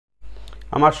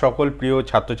আমার সকল প্রিয়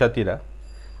ছাত্রছাত্রীরা,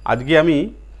 আজকে আমি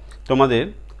তোমাদের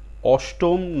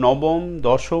অষ্টম, নবম,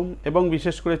 দশম এবং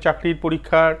বিশেষ করে চাকরির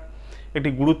পরীক্ষার একটি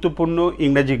গুরুত্বপূর্ণ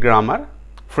ইংরেজি গ্রামার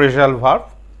ফ্রেজাল ভার্ব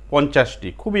 50টি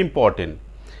খুব ইম্পর্টেন্ট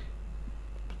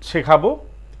শেখাবো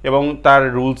এবং তার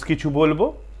রুলস কিছু বলবো।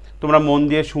 তোমরা মন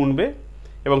দিয়ে শুনবে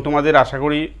এবং তোমাদের আশা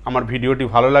করি আমার ভিডিওটি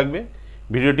ভালো লাগবে।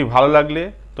 ভিডিওটি ভালো লাগলে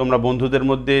তোমরা বন্ধুদের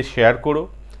মধ্যে শেয়ার করো,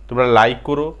 তোমরা লাইক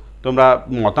করো, তোমরা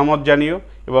মতামত জানিও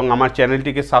এবং আমার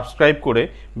চ্যানেলটিকে সাবস্ক্রাইব করে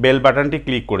বেল বাটনটি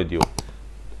ক্লিক করে দিও।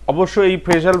 অবশ্যই এই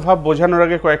ফ্রেজাল ভার্ব বোঝানোর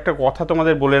আগে কয়েকটা কথা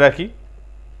তোমাদের বলে রাখি।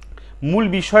 মূল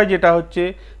বিষয় যেটা হচ্ছে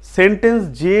সেন্টেন্স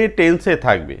যে টেন্সে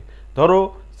থাকবে, ধরো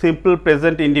সিম্পল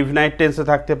প্রেজেন্ট ইনডিফিনাইট টেন্সে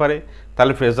থাকতে পারে,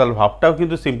 তাহলে ফ্রেজাল ভার্বটাও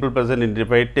কিন্তু সিম্পল প্রেজেন্ট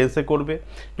ইনডিফিনাইট টেন্সে করবে।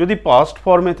 যদি পাস্ট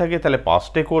ফর্মে থাকে তাহলে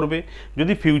পাস্টে করবে,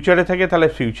 যদি ফিউচারে থাকে তাহলে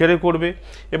ফিউচারে করবে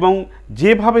এবং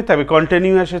যেভাবে থাকবে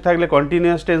কন্টিনিউয়াসে থাকলে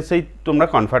কন্টিনিউয়াস টেন্সেই তোমরা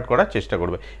কনভার্ট করার চেষ্টা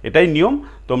করবে। এটাই নিয়ম।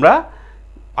 তোমরা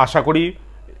আশা করি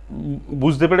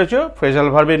বুঝতে পেরেছো ফ্রেজাল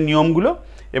ভার্বের নিয়মগুলো।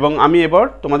 এবং আমি এবার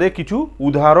তোমাদের কিছু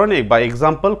উদাহরণ বা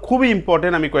এক্সাম্পল, খুবই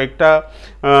ইম্পর্টেন্ট, আমি কয়েকটা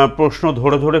প্রশ্ন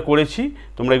ধরে ধরে করেছি,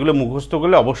 তোমরা এগুলো মুখস্থ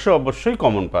করলে অবশ্যই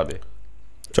কমন পাবে।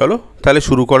 চলো তাহলে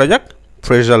শুরু করা যাক।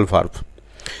 ফ্রেজাল ভার্ব,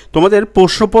 তোমাদের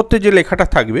প্রশ্নপত্রে যে লেখাটা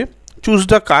থাকবে, choose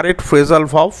the correct phrasal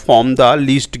verb from the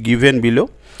list given below.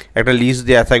 একটা লিস্ট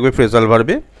দেওয়া থাকবে phrasal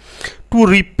ভার্বে। To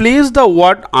replace the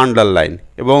word underline,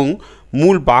 এবং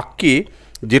মূল বাক্যে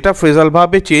যেটা ফ্রেজাল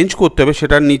ভার্বে চেঞ্জ করতে হবে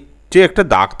সেটার নিচে একটা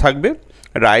দাগ থাকবে।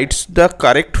 Rights the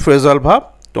correct phrasal verb,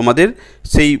 তোমাদের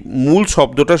সেই মূল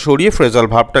শব্দটা সরিয়ে ফ্রেজাল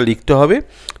ভার্বটা লিখতে হবে।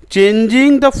 Changing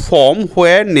the form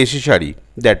where necessary,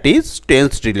 that is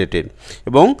tense related,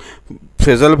 এবং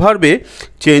ফ্রেজাল ভার্বে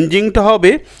চেঞ্জিংটা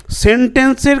হবে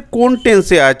সেন্টেন্সের কোন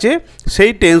টেন্সে আছে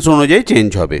সেই টেন্স অনুযায়ী চেঞ্জ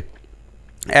হবে।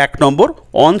 1 নম্বর,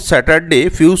 on Saturday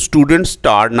few students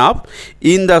turn up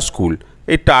in the school.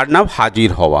 এই টার্ন আপ হাজির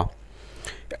হওয়া,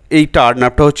 এই টার্ন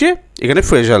আপটা হচ্ছে এখানে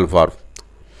phrasal verb.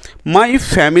 My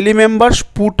family members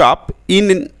put up in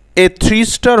a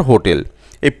 3-স্টার hotel.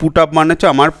 এই পুট আপ মানে হচ্ছে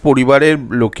আমার পরিবারের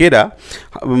লোকেরা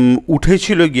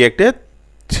উঠেছিল গিয়ে একটা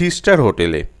 3-স্টার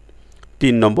হোটেলে।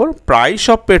 3 নম্বর, price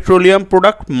of petroleum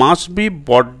product must be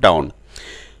bought down.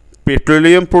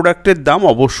 Petroleum প্রোডাক্টের দাম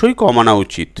অবশ্যই কমানো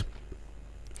উচিত।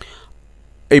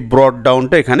 এই ব্রট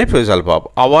ডাউনটা এখানে phrasal verb.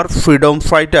 Our freedom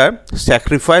fighter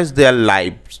sacrifice their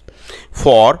lives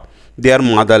for their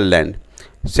motherland.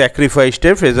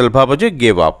 স্যাক্রিফাইসটার phrasal verb হচ্ছে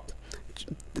গেভ আপ।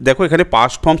 দেখো এখানে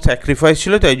পাস্ট ফর্ম স্যাক্রিফাইস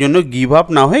ছিল, তাই জন্য গিভ আপ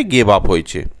না হয়ে গেভ আপ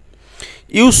হয়েছে।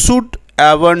 You should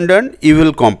abandon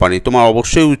evil company, তোমার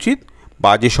অবশ্যই উচিত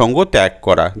বাজে সঙ্গ ত্যাগ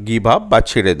করা, গিভ আপ বা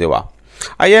ছেড়ে দেওয়া।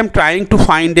 I am trying to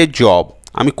find a job,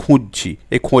 আমি খুঁজছি।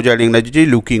 এই খোঁজার ইংরাজি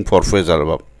লুকিং ফর ফ্রেজাল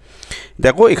ভার্ব।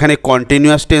 দেখো এখানে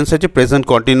কন্টিনিউয়াস টেন্স আছে, প্রেজেন্ট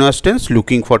কন্টিনিউয়াস টেন্স,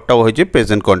 লুকিং ফরটাও হয়েছে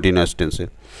প্রেজেন্ট কন্টিনিউয়াস টেন্সে।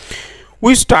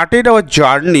 We started our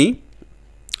journey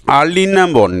early in the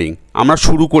morning, আমরা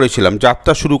শুরু করেছিলাম,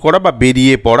 যাত্রা শুরু করা বা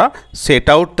বেরিয়ে পড়া। সেট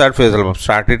আউট তার ফ্রেজাল ভার্ব,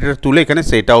 স্টার্টেডের তুলে এখানে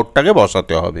সেট আউটটাকে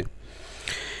বসাতে হবে।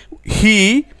 হি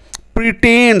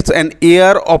pretence an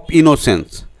air of innocence.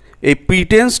 এই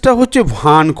প্রিটেন্সটা হচ্ছে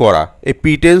ভান করা, এই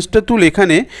প্রিটেন্সটা তুলে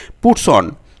এখানে পুটস অন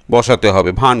বসাতে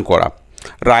হবে, ভান করা।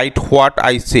 রাইট হোয়াট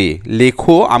আই সে,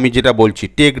 লেখো আমি যেটা বলছি।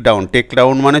 টেক ডাউন, টেক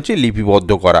ডাউন মানে হচ্ছে লিপিবদ্ধ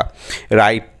করা।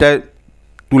 রাইটটা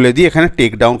তুলে দিয়ে এখানে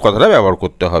টেক ডাউন কথাটা ব্যবহার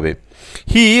করতে হবে।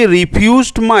 He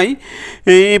refused my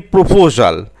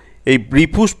proposal. এই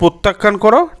রিফিউজ প্রত্যাখ্যান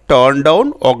করা, টার্ন ডাউন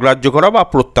অগ্রাহ্য করা বা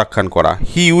প্রত্যাখ্যান করা।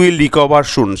 হি উইল রিকভার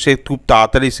সুন, সে খুব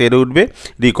তাড়াতাড়ি সেরে উঠবে।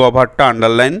 রিকভারটা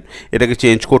আন্ডারলাইন, এটাকে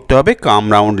চেঞ্জ করতে হবে, কাম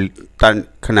রাউন্ড তার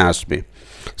এখানে আসবে।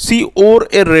 C or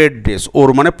a red dress, ওর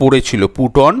মানে পড়েছিল,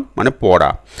 পুট অন মানে পড়া।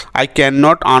 I can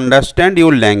not understand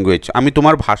your language, আমি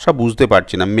তোমার ভাষা বুঝতে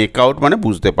পারছি না। মেক আউট মানে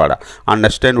বুঝতে পারা,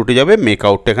 আন্ডারস্ট্যান্ড উঠে যাবে, মেক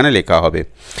আউটটা এখানে লেখা হবে।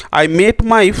 I met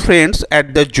my friends at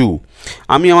the zoo,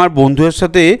 আমি আমার বন্ধুদের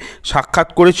সাথে সাক্ষাৎ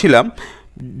করেছিলাম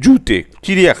জুতে,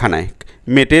 চিড়িয়াখানায়।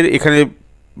 মেটের এখানে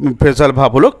ফ্রেজাল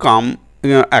ভার্ব হলো come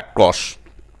across.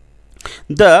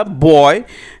 The boy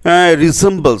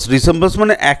resembles, resembles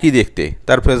মানে একই দেখতে,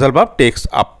 তার phrasal verb takes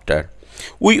after.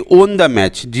 We won the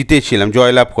match, জিতেছিলাম,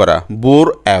 জয়লাভ করা। বোর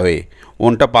অ্যাওয়ে,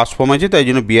 ওনটা পাস্ট ফর্ম আছে, তাই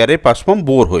জন্য বিয়ারের পাস্ট ফর্ম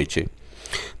বোর হয়েছে।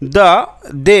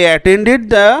 দে attended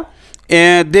the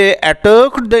they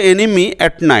attacked the enemy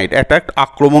at night, attack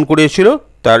আক্রমণ করেছিল,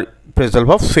 তার ফ্রেজাল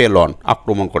ভার্ব ফেল অন,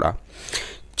 আক্রমণ করা।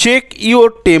 চেক ইউর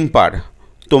টেম্পার,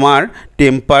 তোমার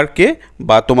টেম্পারকে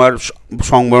বা তোমার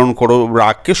সংবরণ করো,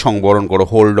 রাগকে সংবরণ করো।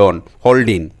 Hold on, hold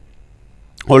in,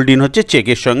 hold in হচ্ছে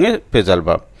চেকের সঙ্গে phrasal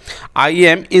verb. I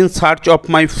am in search of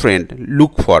my friend,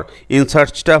 look for, in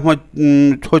সার্চটা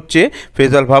হচ্ছে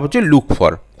ফ্রেজাল ভার্ব হচ্ছে লুক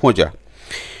ফর, খোঁজা।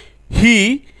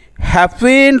 He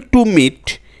happened to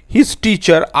meet his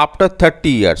teacher after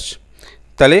 30 years.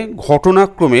 তাহলে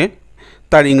ঘটনাক্রমে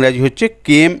তার ইংরাজি হচ্ছে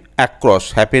কেম অ্যাক্রস,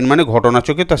 হ্যাপেন মানে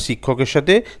ঘটনাচক্রে তার শিক্ষকের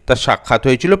সাথে তার সাক্ষাৎ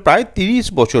হয়েছিল প্রায় 30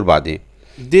 বছর বাদে।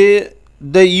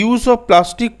 The use of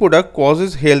plastic product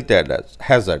causes health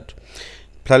Hazard,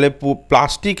 তাহলে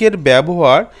প্লাস্টিকের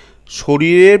ব্যবহার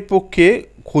শরীরের পক্ষে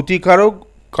ক্ষতিকারক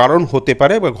কারণ হতে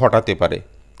পারে বা ঘটাতে পারে,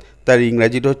 তার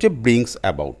ইংরাজিটা হচ্ছে brings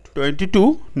about. 22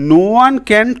 no one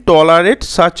can tolerate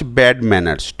such bad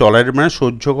manners, tolerate মানে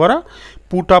সহ্য করা,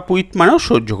 পুট আপ উইথ মানেও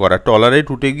সহ্য করা, টলারেট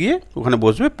উঠে গিয়ে ওখানে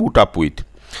বসবে put up with.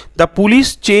 The police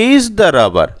Chase the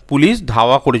rubber, police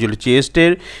ধাওয়া করেছিল,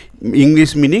 চেস্টের ইংলিশ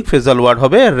মিনিং ফ্রেজাল ওয়ার্ড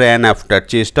হবে র্যান আফটার,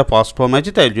 চেস্টটা ফার্স্ট ফর্ম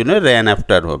আছে তাই জন্য র্যান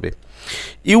আফটার হবে।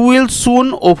 You will soon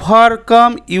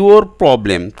overcome your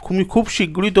problem, তুমি খুব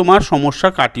শীঘ্রই তোমার সমস্যা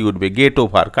কাটিয়ে উঠবে, গেট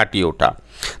ওভার কাটিয়ে ওঠা।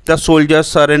 The soldier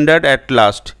surrender at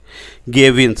last,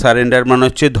 gave in, surrender মানে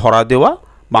হচ্ছে ধরা দেওয়া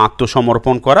বা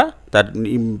আত্মসমর্পণ করা, তার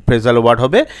ফ্রেজাল ওয়ার্ড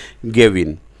হবে gave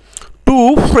in. Two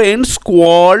friends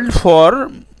কোয়ার্লড for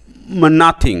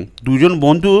nothing, দুজন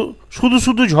বন্ধু শুধু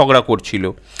শুধু ঝগড়া করছিল,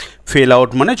 ফেল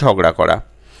আউট মানে ঝগড়া করা।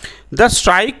 The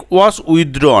strike was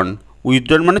withdrawn,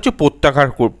 withdrawn মানে হচ্ছে প্রত্যাহার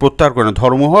করে,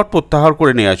 ধর্মঘট প্রত্যাহার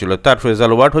করে নেওয়া ছিল, তার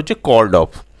ফ্রেজাল ওয়ার্ড হচ্ছে called off.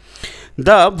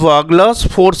 The বাগলার্স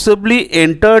ফোর্সেবলি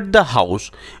entered the house,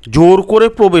 জোর করে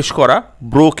প্রবেশ করা,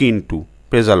 broke into,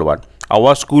 phrasal word.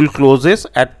 Our school clauses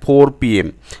at 4 PM,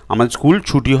 আমাদের স্কুল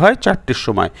ছুটি হয় 4টের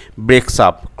সময়, ব্রেকস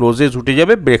আপ, ক্লোজেস উঠে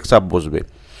যাবে, ব্রেকস আপ বসবে।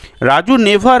 Raju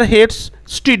never hates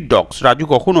street dogs, Raju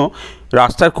কখনো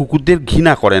রাস্তার কুকুরদের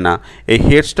ঘৃণা করে না, এই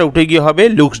হেটসটা উঠে গিয়ে হবে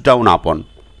looks down upon.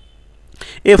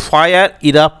 A fire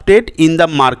ইরাপ্টেড in the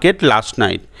market last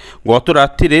night, গত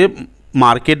রাত্রিরে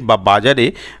মার্কেট বা বাজারে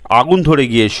আগুন ধরে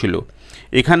গিয়েছিল,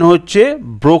 এখানে হচ্ছে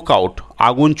ব্রোক আউট,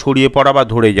 আগুন ছড়িয়ে পড়া বা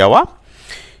ধরে যাওয়া।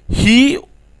 He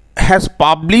has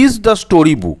publish the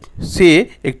story book, সে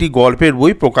একটি গল্পের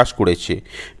বই প্রকাশ করেছে,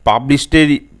 পাবলিশডের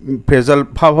ফ্রেজাল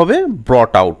ভাব হবে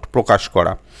ব্রট আউট, প্রকাশ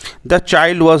করা। The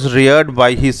child was রেয়ার্ড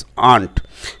by his aunt,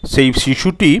 সেই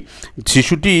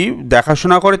শিশুটি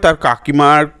দেখাশোনা করে তার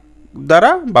কাকিমার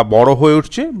দ্বারা বা বড় হয়ে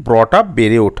উঠছে, ব্রট আপ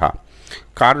বেড়ে ওঠা,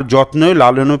 কার যত্নে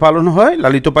লালন পালন হয়,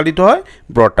 লালিত পালিত হয়,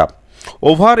 brought up.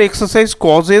 Over exercise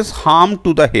causes harm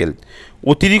to the health,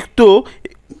 অতিরিক্ত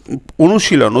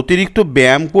অনুশীলন, অতিরিক্ত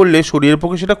ব্যায়াম করলে শরীরের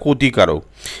পক্ষে সেটা ক্ষতিকারক,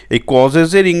 এই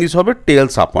কজেসের ইংলিশ হবে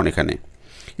টেলস আপন এখানে।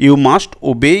 You must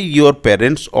ওবে your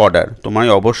parents order, তোমার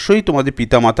অবশ্যই তোমাদের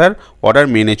পিতামাতার অর্ডার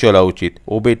মেনে চলা উচিত,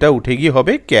 ওবেটা উঠে গিয়ে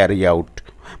হবে ক্যারি আউট,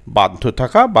 বাধ্য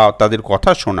থাকা বা তাদের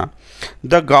কথা শোনা।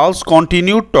 দ্য গার্লস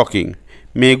কন্টিনিউড টকিং,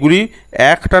 মেয়েগুলি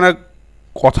একটানা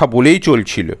কথা বলেই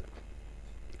চলছিল।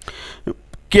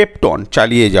 কেপ্ট অন,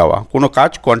 চালিয়ে যাওয়া, কোনো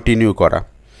কাজ কন্টিনিউ করা।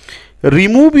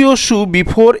 Remove your shoe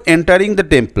before entering the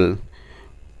temple,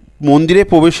 মন্দিরে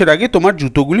প্রবেশের আগে তোমার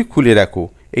জুতোগুলি খুলে রাখো,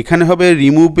 এখানে হবে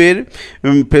রিমুভের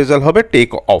ফ্রেজাল হবে টেক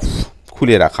অফ,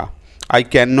 খুলে রাখা। I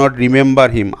can not remember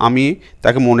him, আমি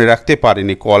তাকে মনে রাখতে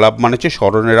পারিনি, কল আপ মানে হচ্ছে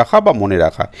স্মরণে রাখা বা মনে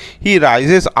রাখা। হি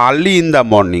rises early in the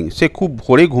morning, সে খুব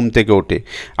ভোরে ঘুম থেকে ওঠে,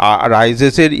 আর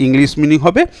রাইজেসের ইংলিশ মিনিং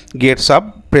হবে গেটস আপ,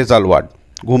 ফ্রেজাল ওয়ার্ড,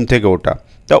 ঘুম থেকে ওঠা।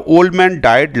 The old man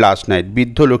died last night,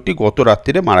 বৃদ্ধ লোকটি গত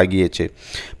রাত্রিরে মারা গিয়েছে,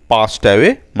 পাস্ট অ্যাওয়ে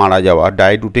মারা যাওয়া,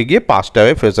 ডায়েড উঠে গিয়ে পাস্ট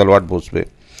অ্যাওয়ে ফ্রেজাল ওয়ার্ড বসবে।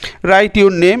 Right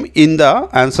your name in the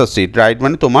answer sheet, right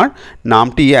মানে তোমার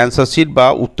নামটি অ্যান্সার শিট বা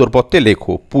উত্তরপত্রে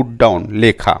লেখো, পুট ডাউন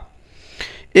লেখা।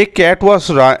 এ cat was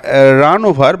run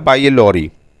over by A lorry,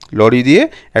 lorry দিয়ে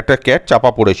একটা ক্যাট চাপা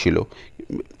পড়েছিল,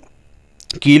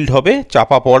 কিল্ড হবে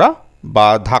চাপা পড়া বা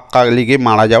ধাক্কা লেগে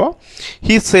মারা যাওয়া।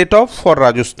 He said of for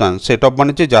Rajasthan, set of মানে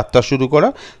হচ্ছে যাত্রা শুরু করা,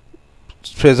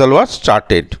 phrasal was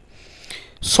started.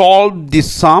 Solve this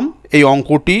সাম, এই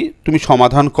অঙ্কটি তুমি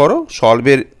সমাধান করো,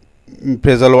 সলভের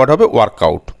ফ্রেজাল ওয়ার্ড হবে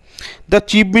workout. The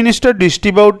chief minister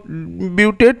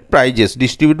distributed prices,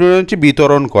 distributed হচ্ছে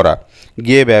বিতরণ করা,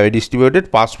 গিয়ে ব্যয়, ডিস্ট্রিবিউটেড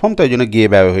পাস্ট ফর্ম তাই জন্য গিয়ে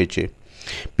ব্যয় হয়েছে।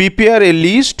 Prepare a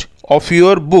list of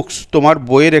your books, তোমার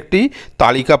বইয়ের একটি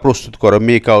তালিকা প্রস্তুত করো,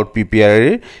 make out,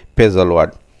 প্রিপেয়ারের phrasal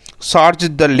word. Search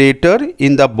the letter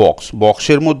in the box,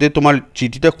 বক্সের মধ্যে তোমার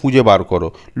চিঠিটা খুঁজে বার করো,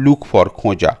 লুক ফর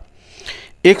খোঁজা।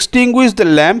 এক্সটিংগুইশ দ্য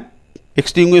ল্যাম্প,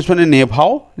 এক্সটিংগুইশ মানে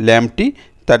নেভাও, ল্যাম্পটি,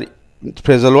 তার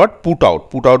phrasal word put out,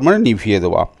 put out মানে নিভিয়ে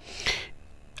দেওয়া।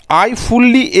 I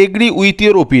fully agree with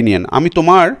your opinion, আমি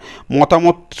তোমার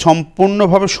মতামত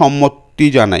সম্পূর্ণভাবে সম্মতি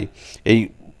জানাই, এই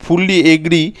fully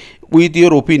agree with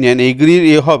your opinion, এগ্রির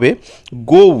এ হবে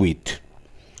go with.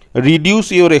 Reduce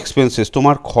your expenses,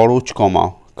 তোমার খরচ কমাও,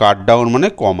 কাট ডাউন মানে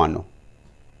কমানো।